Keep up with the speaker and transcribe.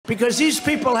because these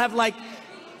people have like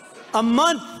a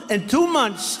month and 2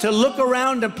 months to look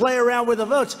around and play around with the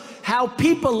votes. How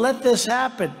people let this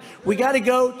happen. We got to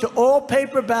go to all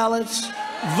paper ballots,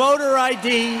 voter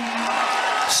ID,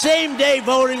 same day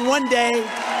voting, one day.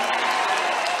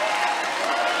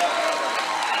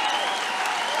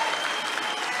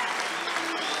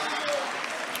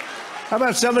 How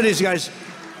about some of these guys?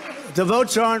 The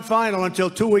votes aren't final until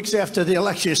 2 weeks after the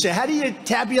election. You say, how do you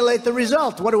tabulate the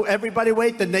result? What do everybody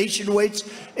wait? The nation waits?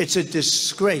 It's a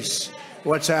disgrace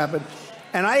what's happened.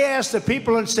 And I asked the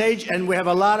people on stage, and we have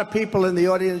a lot of people in the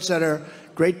audience that are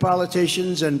great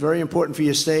politicians and very important for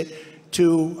your state,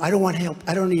 I don't want help.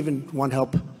 I don't even want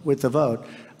help with the vote.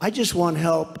 I just want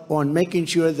help on making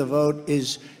sure the vote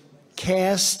is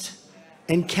cast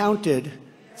and counted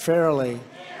fairly.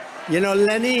 You know,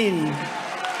 Lenin,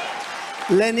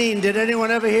 did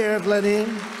anyone ever hear of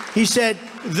Lenin? He said,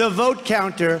 the vote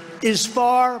counter is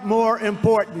far more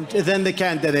important than the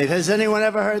candidate. Has anyone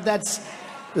ever heard that?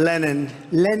 Lenin,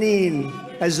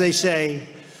 as they say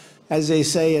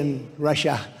in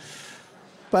Russia.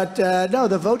 But no,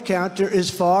 the vote counter is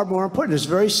far more important. It's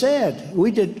very sad.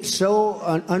 We did so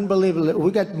unbelievable.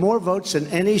 We got more votes than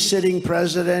any sitting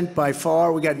president by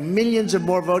far. We got millions of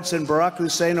more votes than Barack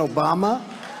Hussein Obama.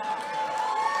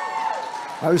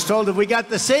 I was told if we got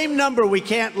the same number, we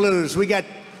can't lose. We got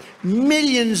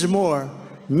millions more,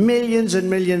 millions and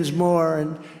millions more.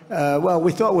 And well,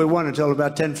 we thought we won until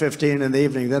about 10:15 in the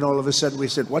evening. Then all of a sudden we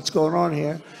said, what's going on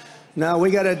here? Now we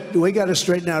got to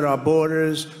straighten out our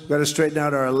borders. We got to straighten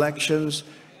out our elections,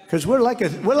 because we're like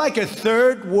a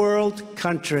third world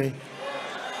country.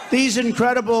 These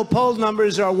incredible poll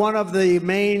numbers are one of the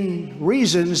main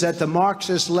reasons that the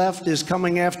Marxist left is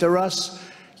coming after us,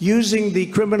 using the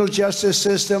criminal justice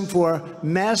system for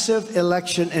massive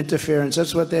election interference.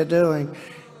 That's what they're doing.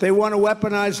 They want to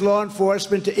weaponize law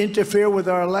enforcement to interfere with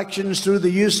our elections through the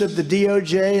use of the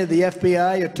DOJ and the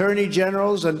FBI, attorney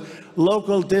generals, and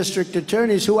local district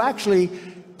attorneys who actually,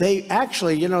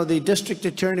 you know, the district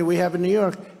attorney we have in New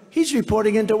York, he's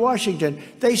reporting into Washington.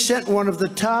 They sent one of the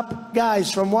top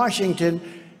guys from Washington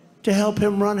to help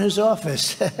him run his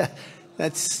office.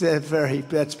 That's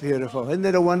beautiful. Isn't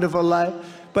it a wonderful life?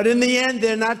 But in the end,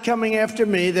 they're not coming after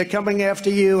me. They're coming after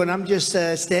you, and I'm just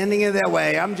standing in their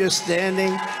way. I'm just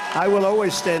standing. I will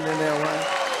always stand in their way.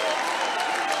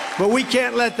 But we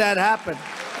can't let that happen,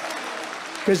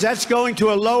 because that's going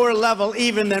to a lower level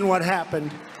even than what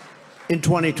happened in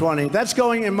 2020. That's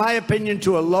going, in my opinion,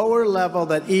 to a lower level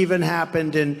that even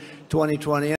happened in 2020.